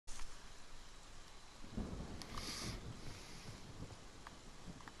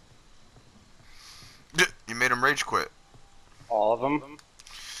rage quit? All of them?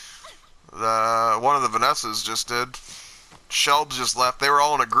 One of the Vanessas just did. Shelbs just left. They were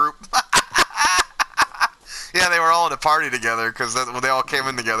all in a group. Yeah, they were all in a party together because they all came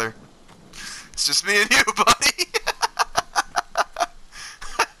in together. It's just me and you, buddy.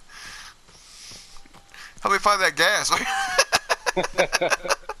 Help me find that gas.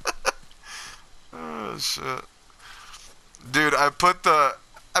 Oh shit, dude! I put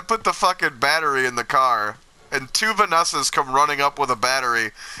the fucking battery in the car, and two Vanessas come running up with a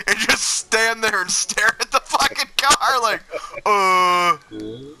battery and just stand there and stare at the fucking car like,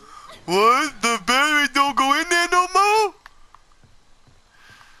 what? The battery don't go in there no more?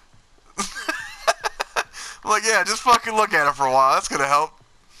 I'm like, yeah, just fucking look at it for a while. That's gonna help.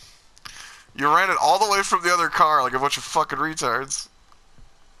 You ran it all the way from the other car like a bunch of fucking retards.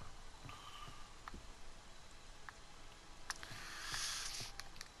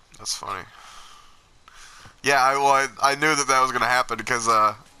 That's funny. Yeah, I knew that was gonna happen because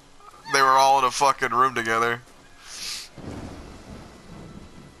they were all in a fucking room together.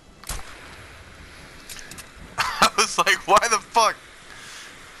 I was like, why the fuck?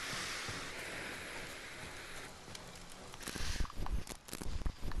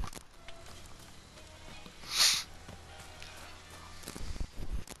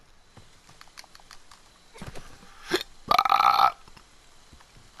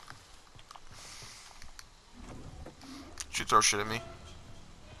 You throw shit at me.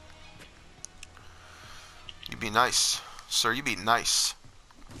 You be nice. Sir, you be nice.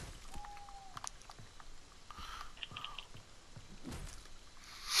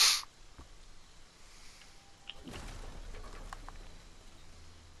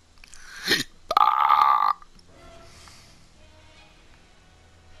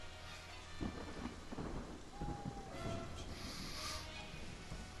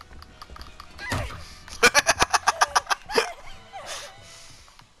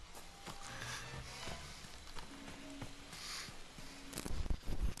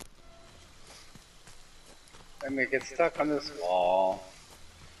 Let me get stuck on this wall.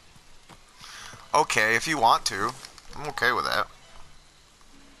 Okay, if you want to. I'm okay with that.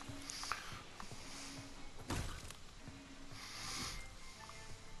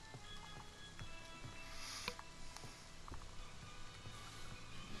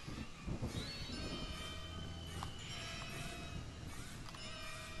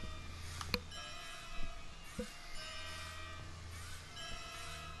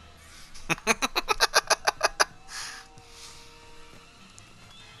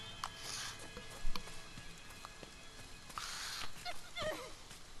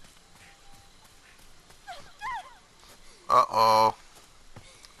 Uh-oh.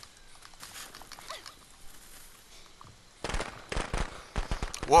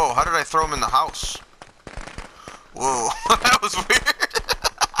 Whoa, how did I throw him in the house? Whoa, that was weird.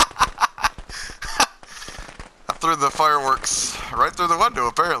 I threw the fireworks right through the window,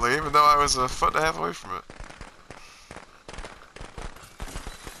 apparently, even though I was a foot and a half away from it.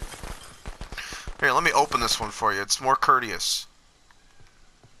 Here, let me open this one for you. It's more courteous.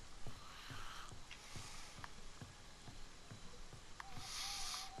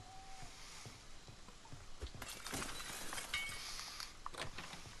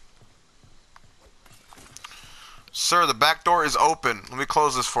 Sir, the back door is open. Let me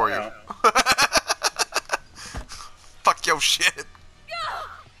close this for you. Fuck your shit.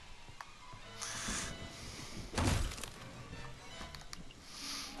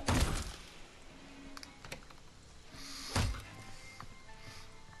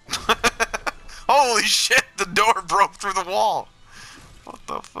 Holy shit, the door broke through the wall. What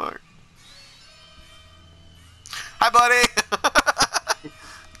the fuck? Hi, buddy.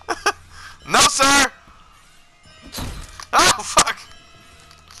 No, sir. Oh, fuck!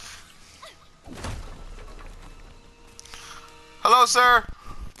 Hello, sir.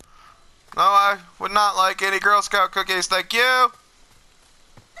 No, I would not like any Girl Scout cookies, thank you.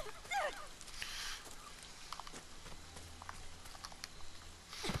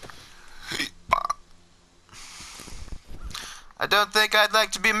 I don't think I'd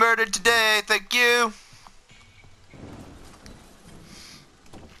like to be murdered today, thank you.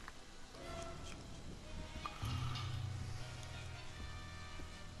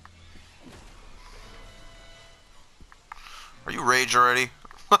 Are you rage already?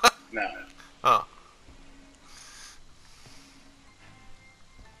 No. Oh.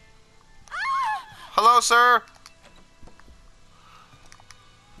 Hello, sir.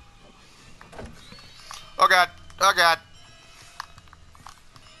 Oh god. Oh god.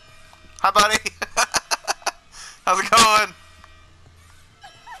 Hi, buddy. How's it going?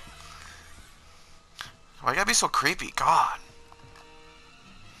 Why you gotta be so creepy? God.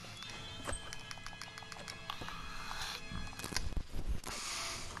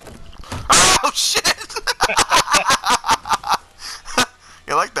 Oh shit!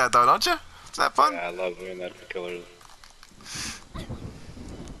 You like that though, don't you? Is that fun? Yeah, I love doing that for killers.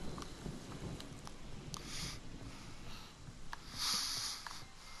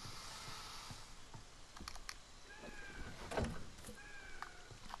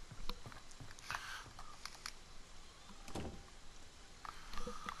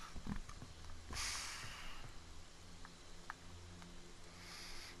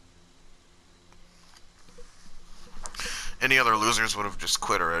 Any other losers would have just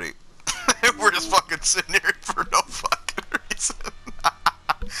quit already. We're just fucking sitting here for no fucking reason.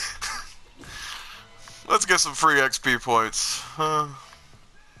 Let's get some free XP points.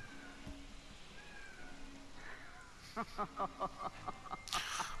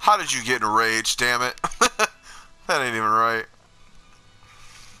 How did you get enraged, damn it? That ain't even right.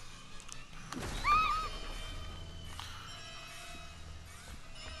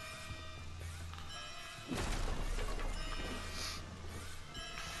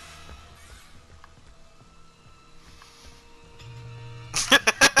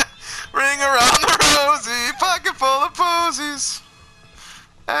 Ring around the rosy, pocket full of posies.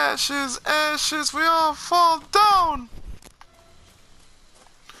 Ashes, ashes, we all fall down.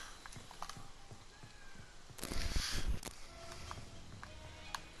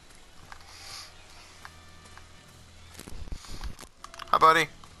 Hi, buddy.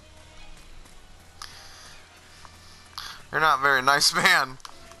 You're not a very nice man.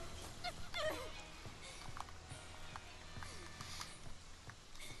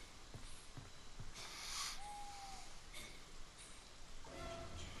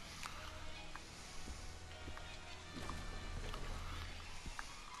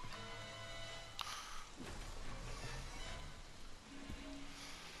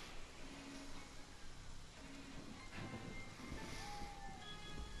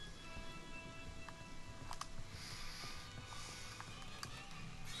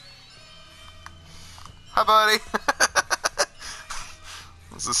 Hi, buddy.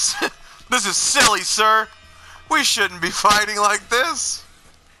 This is silly, sir. We shouldn't be fighting like this.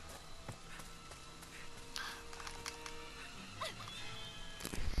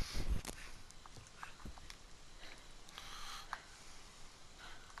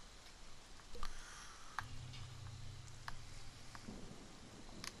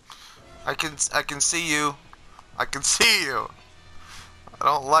 I can see you. I can see you. I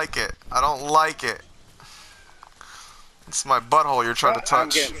don't like it. I don't like it. It's my butthole you're trying to touch. I'm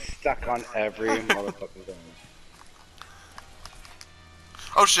getting stuck on every motherfucking thing.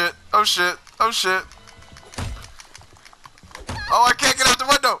 Oh shit. Oh shit. Oh shit. Oh, I can't get out the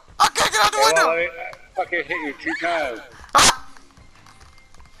window. I can't get out the window. Well, I fucking hit you 2 times. Ah!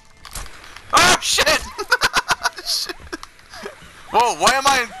 Oh shit. Shit. Whoa, why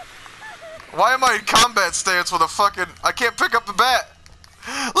am I in combat stance with a fucking... I can't pick up the bat.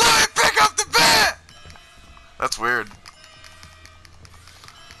 Let me pick up the bat! That's weird.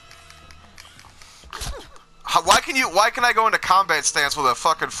 Why can I go into combat stance with a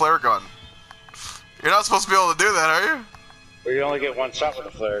fucking flare gun? You're not supposed to be able to do that, are you? Well, you only get 1 shot with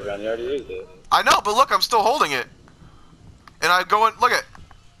a flare gun. You already used it. I know, but look, I'm still holding it. And I go in, look it.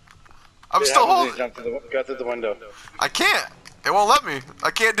 I'm still holding it. Go through the window. I can't. It won't let me.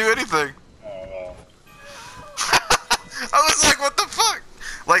 I can't do anything. Oh, well. I was like, what the fuck?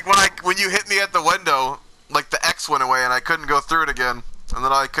 Like when you hit me at the window, like the X went away and I couldn't go through it again. And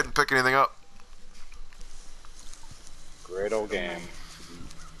then I couldn't pick anything up. Great old game.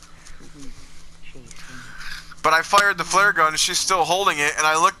 But I fired the flare gun and she's still holding it and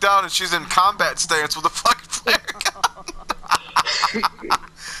I look down and she's in combat stance with a fucking